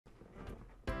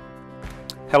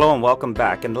Hello and welcome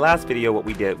back. In the last video what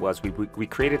we did was we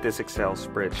created this Excel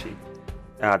spreadsheet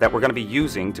that we're going to be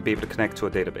using to be able to connect to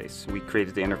a database. We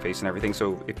created the interface and everything,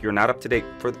 so if you're not up to date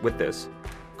with this,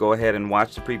 go ahead and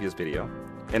watch the previous video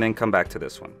and then come back to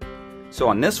this one. So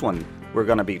on this one we're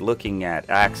going to be looking at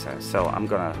access. So I'm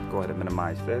going to go ahead and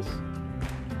minimize this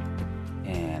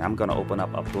and I'm going to open up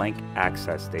a blank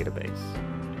access database.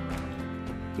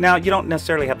 Now you don't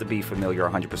necessarily have to be familiar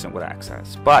 100% with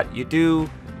access, but you do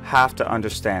have to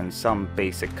understand some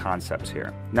basic concepts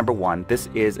here. Number one, this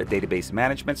is a database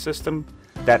management system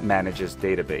that manages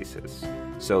databases.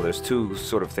 So there's two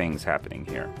sort of things happening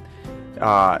here.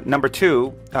 Number two,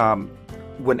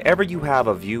 whenever you have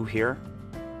a view here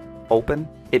open,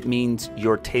 it means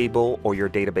your table or your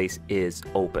database is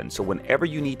open. So whenever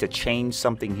you need to change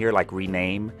something here, like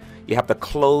rename, you have to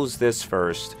close this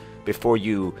first before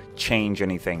you change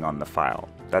anything on the file.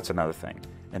 That's another thing.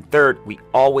 And third, we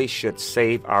always should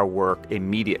save our work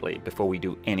immediately before we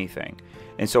do anything.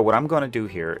 And so what I'm going to do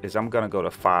here is I'm going to go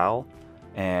to File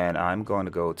and I'm going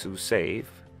to go to Save.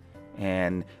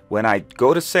 And when I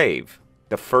go to Save,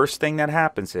 the first thing that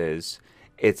happens is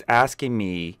it's asking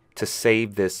me to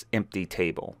save this empty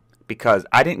table because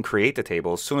I didn't create the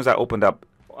table. As soon as I opened up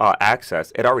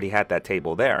Access, it already had that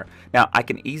table there. Now I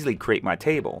can easily create my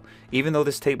table. Even though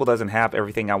this table doesn't have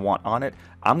everything I want on it,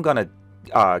 I'm going to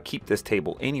keep this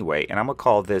table anyway, and I'm gonna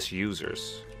call this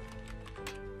users.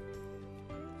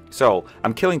 So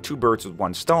I'm killing two birds with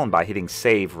one stone by hitting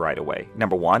save right away.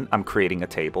 Number one, I'm creating a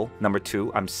table. Number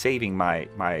two, I'm saving my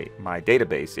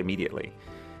database immediately.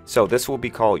 So this will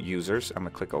be called users. I'm gonna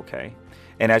click OK,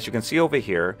 and as you can see over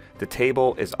here, the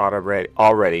table is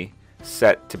already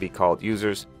set to be called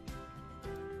users.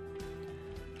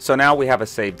 So now we have a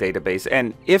saved database,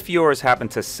 and if yours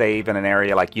happened to save in an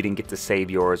area like you didn't get to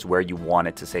save yours where you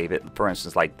wanted to save it, for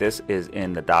instance, like this is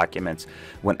in the documents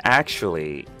when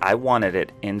actually I wanted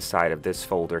it inside of this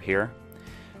folder here,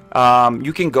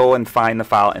 you can go and find the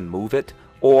file and move it,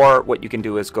 or what you can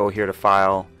do is go here to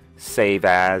File, Save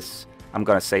As. I'm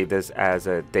going to save this as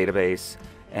a database,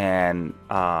 and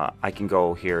I can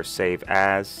go here, Save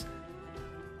As,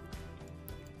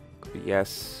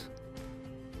 yes.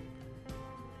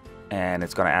 And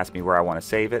it's going to ask me where I want to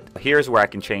save it. Here's where I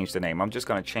can change the name. I'm just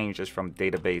going to change this from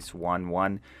database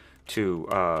 11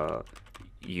 to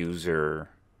users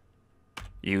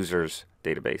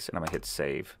database, and I'm going to hit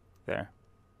save there.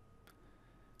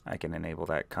 I can enable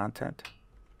that content.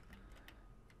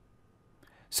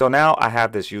 So now I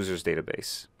have this users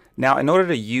database. Now in order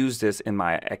to use this in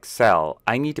my Excel,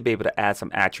 I need to be able to add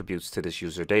some attributes to this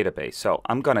user database. So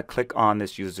I'm going to click on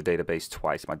this user database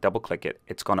twice. I'm going to double click it.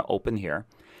 It's going to open here.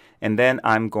 And then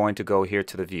I'm going to go here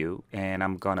to the view, and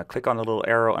I'm going to click on the little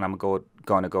arrow, and I'm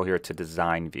going to go here to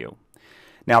design view.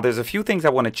 Now there's a few things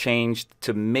I want to change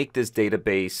to make this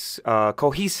database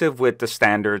cohesive with the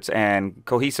standards and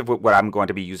cohesive with what I'm going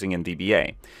to be using in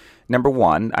VBA. Number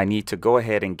one, I need to go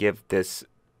ahead and give this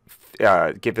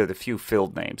give it a few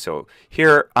field names. So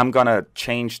here I'm going to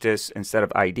change this. Instead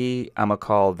of ID, I'm going to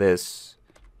call this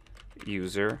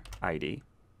user ID.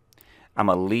 I'm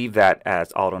going to leave that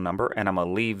as auto number, and I'm going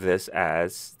to leave this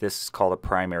as, this is called a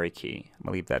primary key. I'm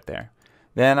going to leave that there.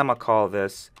 Then I'm going to call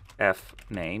this F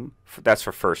name. That's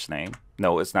for first name.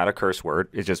 No, it's not a curse word.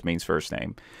 It just means first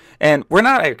name. And we're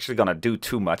not actually going to do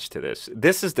too much to this.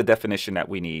 This is the definition that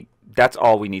we need. That's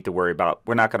all we need to worry about.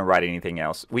 We're not going to write anything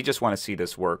else. We just want to see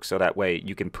this work so that way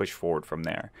you can push forward from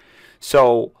there.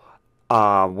 So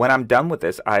when I'm done with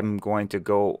this, I'm going to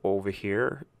go over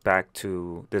here back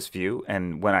to this view,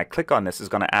 and when I click on this, it's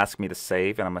going to ask me to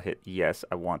save, and I'm going to hit yes,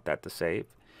 I want that to save.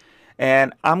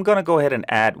 And I'm going to go ahead and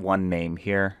add one name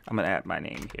here. I'm going to add my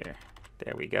name here.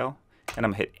 There we go. And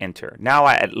I'm going to hit enter. Now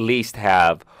I at least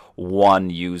have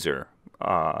one user.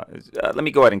 Let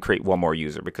me go ahead and create one more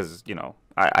user because, you know,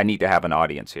 I need to have an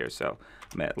audience here. So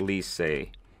I'm going to at least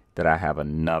say that I have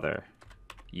another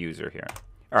user here.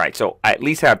 All right, so I at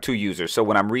least have two users. So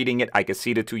when I'm reading it, I can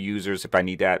see the two users. If I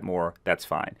need to add more, that's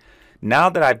fine. Now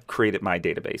that I've created my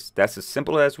database, that's as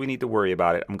simple as we need to worry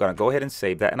about it. I'm going to go ahead and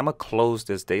save that, and I'm going to close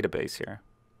this database here.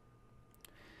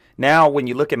 Now, when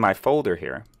you look at my folder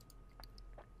here,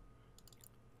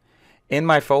 in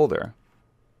my folder,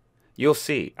 you'll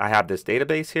see I have this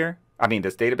database here.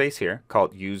 This database here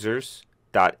called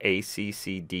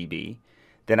users.accdb.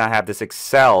 Then I have this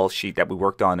Excel sheet that we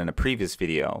worked on in a previous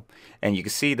video, and you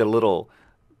can see the little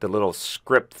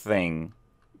script thing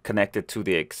connected to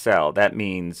the Excel. That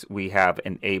means we have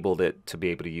enabled it to be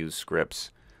able to use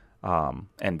scripts and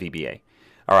VBA.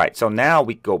 All right, so now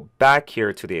we go back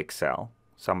here to the Excel.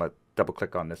 So I'm going to double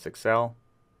click on this Excel,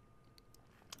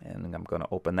 and I'm going to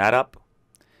open that up.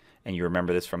 And you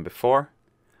remember this from before.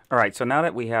 All right, so now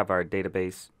that we have our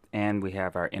database and we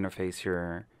have our interface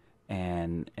here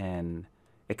and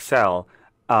Excel,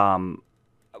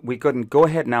 we can go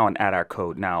ahead now and add our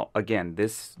code. Now, again,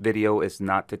 this video is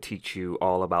not to teach you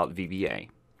all about VBA.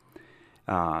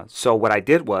 So what I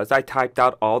did was I typed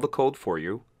out all the code for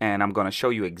you, and I'm going to show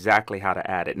you exactly how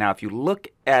to add it. Now, if you look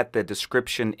at the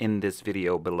description in this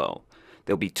video below,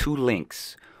 there'll be 2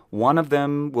 links. One of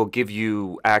them will give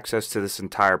you access to this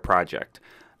entire project.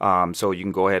 So you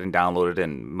can go ahead and download it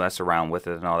and mess around with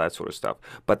it and all that sort of stuff.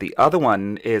 But the other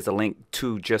one is a link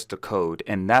to just the code,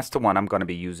 and that's the one I'm going to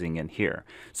be using in here.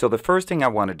 So the first thing I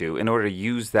want to do in order to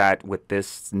use that with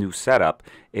this new setup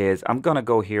is I'm going to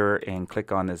go here and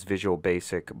click on this Visual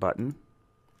Basic button.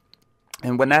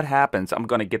 And when that happens, I'm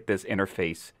going to get this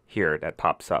interface here that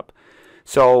pops up.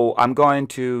 So I'm going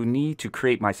to need to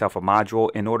create myself a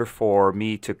module in order for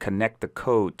me to connect the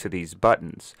code to these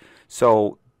buttons.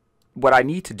 So what I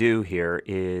need to do here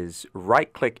is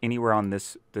right click anywhere on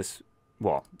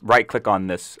right click on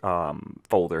this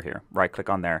folder here, right click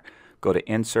on there, go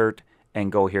to insert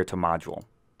and go here to module.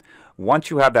 Once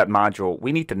you have that module,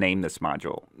 we need to name this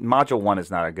module. Module 1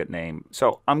 is not a good name,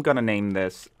 so I'm going to name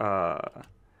this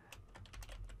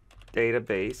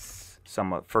database. So I'm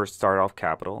going to first start off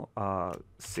capital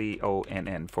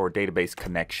CONN for database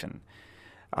connection.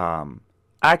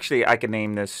 Actually, I can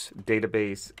name this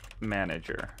database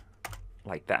manager.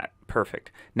 Like that.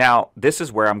 Perfect. Now, this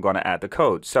is where I'm going to add the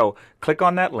code. So click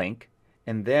on that link,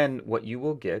 and then what you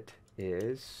will get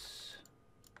is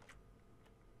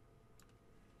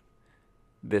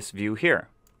this view here.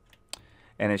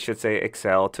 And it should say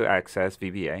Excel to access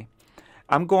VBA.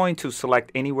 I'm going to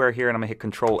select anywhere here, and I'm going to hit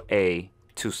Control A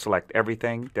to select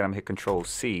everything. Then I'm going to hit Control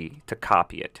C to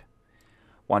copy it.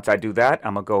 Once I do that,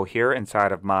 I'm going to go here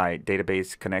inside of my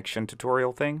database connection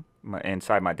tutorial thing,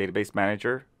 inside my database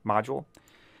manager module,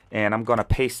 and I'm going to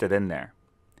paste it in there.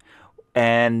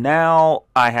 And now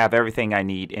I have everything I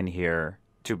need in here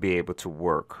to be able to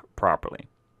work properly.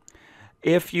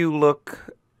 If you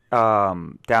look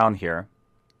down here,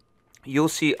 you'll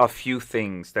see a few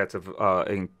things that's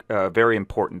very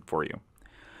important for you.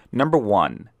 Number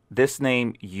 1, this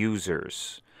name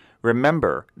users.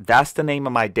 Remember, that's the name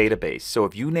of my database. So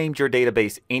if you named your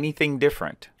database anything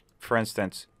different, for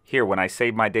instance, here, when I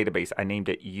saved my database, I named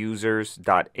it users.accdb.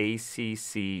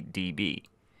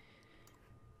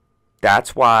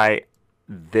 That's why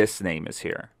this name is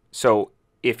here. So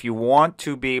if you want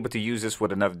to be able to use this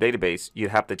with another database, you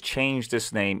have to change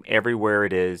this name everywhere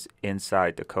it is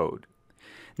inside the code.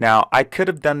 Now, I could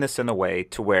have done this in a way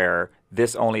to where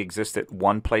this only existed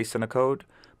one place in the code,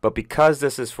 but because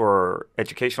this is for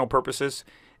educational purposes,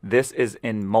 this is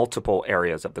in multiple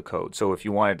areas of the code. So if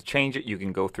you wanted to change it, you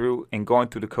can go through, and going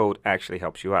through the code actually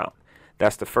helps you out.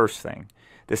 That's the first thing.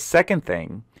 The second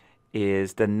thing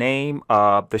is the name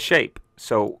of the shape.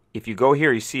 So if you go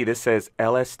here, you see this says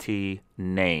LST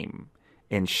name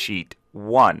in sheet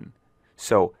 1.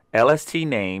 So LST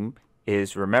name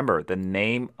is, remember, the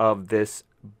name of this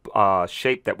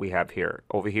shape that we have here.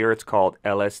 Over here, it's called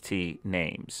LST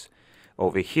names.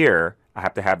 Over here, I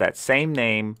have to have that same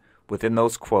name within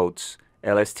those quotes,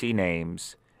 LST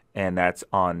names, and that's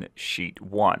on sheet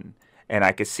 1. And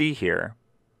I can see here,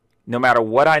 no matter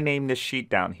what I name this sheet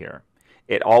down here,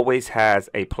 it always has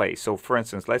a place. So for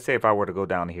instance, let's say if I were to go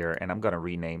down here, and I'm going to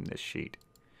rename this sheet.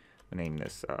 Name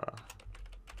this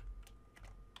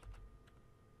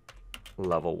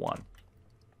level 1.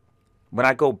 When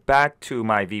I go back to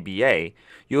my VBA,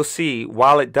 you'll see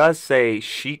while it does say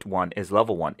sheet 1 is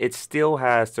level 1, it still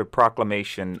has the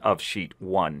proclamation of sheet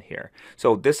 1 here.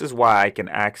 So this is why I can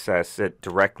access it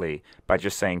directly by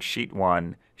just saying sheet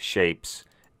 1 shapes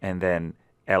and then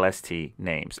LST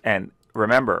names. And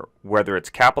remember, whether it's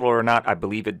capital or not, I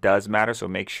believe it does matter, so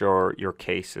make sure your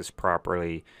case is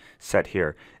properly set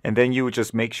here. And then you would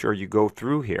just make sure you go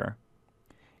through here,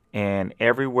 and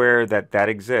everywhere that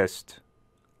exists,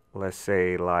 let's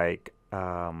say like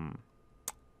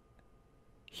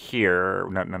here,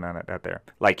 no, not there,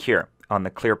 like here on the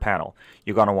clear panel,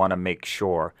 you're going to want to make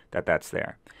sure that that's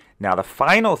there. Now the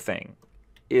final thing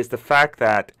is the fact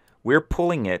that we're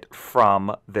pulling it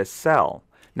from this cell.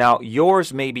 Now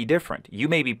yours may be different. You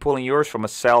may be pulling yours from a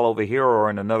cell over here or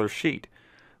in another sheet.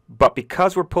 But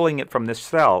because we're pulling it from this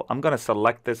cell, I'm going to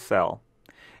select this cell.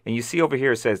 And you see over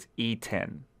here it says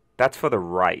E10. That's for the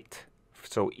right.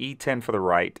 So E10 for the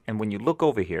right. And when you look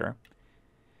over here,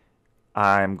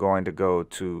 I'm going to go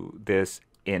to this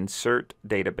insert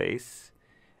database.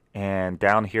 And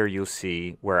down here you'll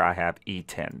see where I have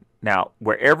E10. Now,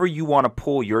 wherever you want to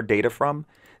pull your data from,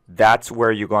 that's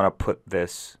where you're going to put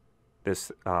this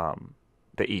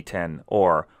the E10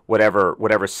 or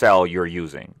whatever cell you're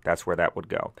using. That's where that would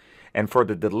go. And for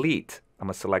the delete, I'm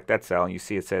going to select that cell, and you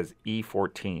see it says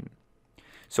E14.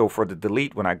 So for the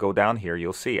delete, when I go down here,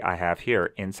 you'll see I have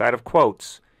here, inside of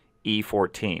quotes,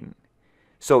 E14.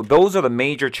 So those are the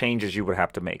major changes you would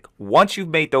have to make. Once you've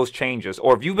made those changes,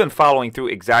 or if you've been following through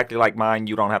exactly like mine,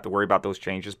 you don't have to worry about those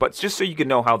changes. But just so you can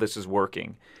know how this is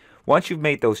working, once you've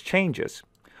made those changes,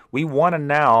 we want to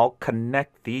now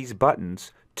connect these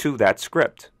buttons to that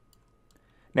script.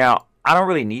 Now, I don't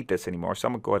really need this anymore, so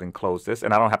I'm going to go ahead and close this,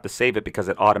 and I don't have to save it because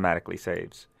it automatically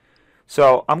saves.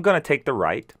 So I'm going to take the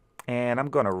right, and I'm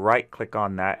going to right-click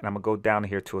on that, and I'm going to go down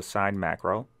here to Assign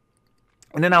Macro.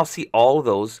 And then I'll see all of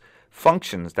those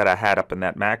functions that I had up in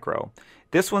that macro.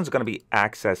 This one's going to be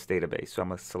Access Database, so I'm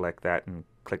going to select that and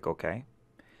click OK.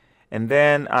 And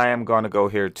then I am going to go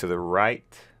here to the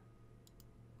right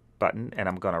button, and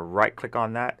I'm going to right-click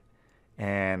on that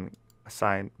and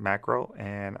Assign Macro,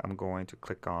 and I'm going to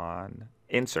click on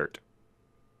Insert.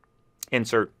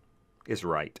 Insert is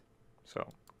right,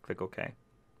 so click OK.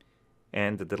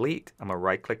 And the delete, I'm going to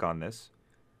right-click on this,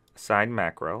 Assign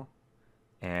Macro,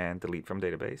 and delete from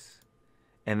database.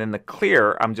 And then the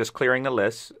clear, I'm just clearing a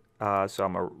list, so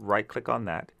I'm going to right-click on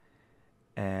that,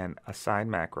 and Assign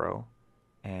Macro,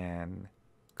 and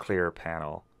Clear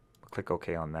Panel. Click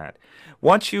OK on that.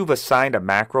 Once you've assigned a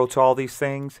macro to all these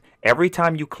things, every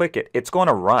time you click it, it's going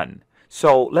to run.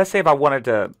 So let's say if I wanted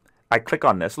to, I click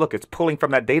on this. Look, it's pulling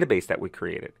from that database that we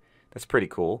created. That's pretty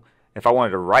cool. If I wanted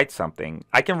to write something,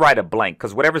 I can write a blank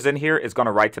because whatever's in here is going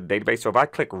to write to the database. So if I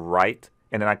click write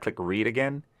and then I click read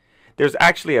again, there's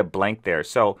actually a blank there.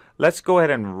 So let's go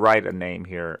ahead and write a name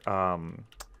here.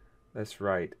 Let's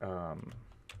write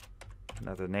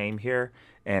another name here,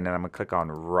 and then I'm going to click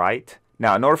on write.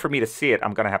 Now, in order for me to see it,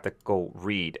 I'm going to have to go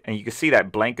read. And you can see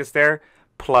that blank is there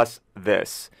plus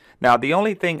this. Now, the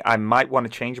only thing I might want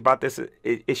to change about this,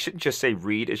 it shouldn't just say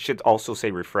read. It should also say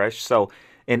refresh. So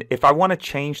if I want to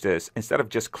change this, instead of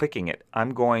just clicking it,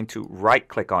 I'm going to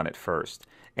right-click on it first.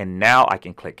 And now I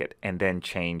can click it and then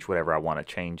change whatever I want to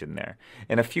change in there.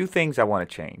 And a few things I want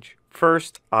to change.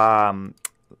 First, I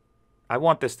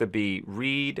want this to be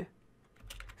read /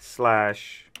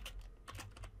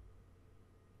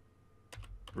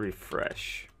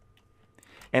 refresh.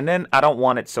 And then I don't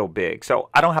want it so big. So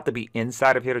I don't have to be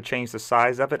inside of here to change the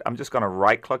size of it. I'm just going to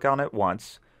right click on it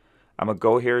once. I'm going to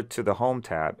go here to the Home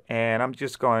tab, and I'm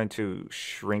just going to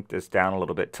shrink this down a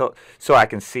little bit so I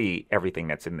can see everything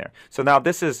that's in there. So now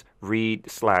this is read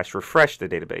 / refresh the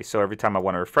database. So every time I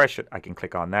want to refresh it, I can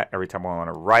click on that. Every time I want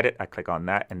to write it, I click on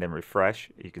that and then refresh.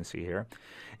 You can see here.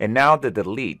 And now the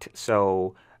delete.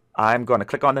 So I'm going to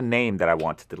click on the name that I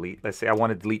want to delete. Let's say I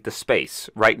want to delete the space.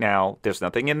 Right now, there's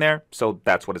nothing in there, so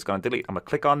that's what it's going to delete. I'm going to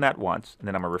click on that once, and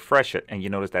then I'm going to refresh it, and you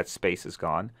notice that space is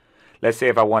gone. Let's say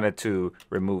if I wanted to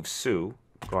remove Sue,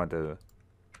 I'm going to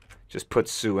just put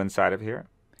Sue inside of here.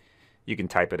 You can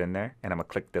type it in there, and I'm going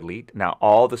to click delete. Now,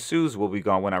 all the Sues will be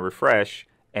gone when I refresh,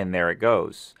 and there it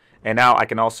goes. And now I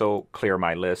can also clear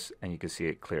my list, and you can see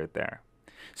it cleared there.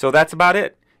 So that's about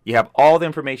it. You have all the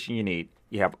information you need.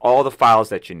 You have all the files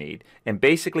that you need. And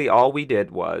basically all we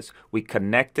did was we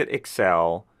connected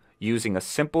Excel using a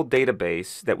simple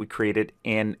database that we created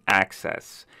in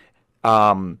Access.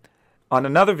 On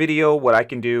another video, what I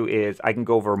can do is I can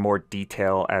go over more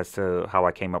detail as to how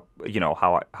I came up, you know,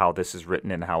 how this is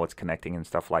written and how it's connecting and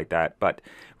stuff like that. But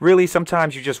really,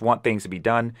 sometimes you just want things to be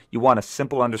done. You want a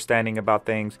simple understanding about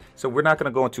things. So we're not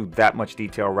going to go into that much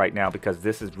detail right now because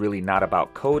this is really not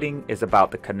about coding. It's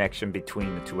about the connection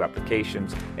between the two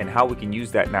applications and how we can use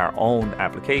that in our own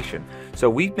application. So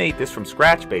we've made this from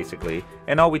scratch, basically,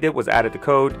 and all we did was added the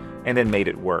code and then made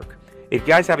it work. If you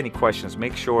guys have any questions,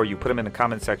 make sure you put them in the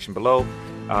comment section below.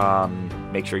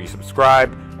 Make sure you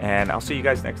subscribe, and I'll see you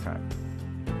guys next time.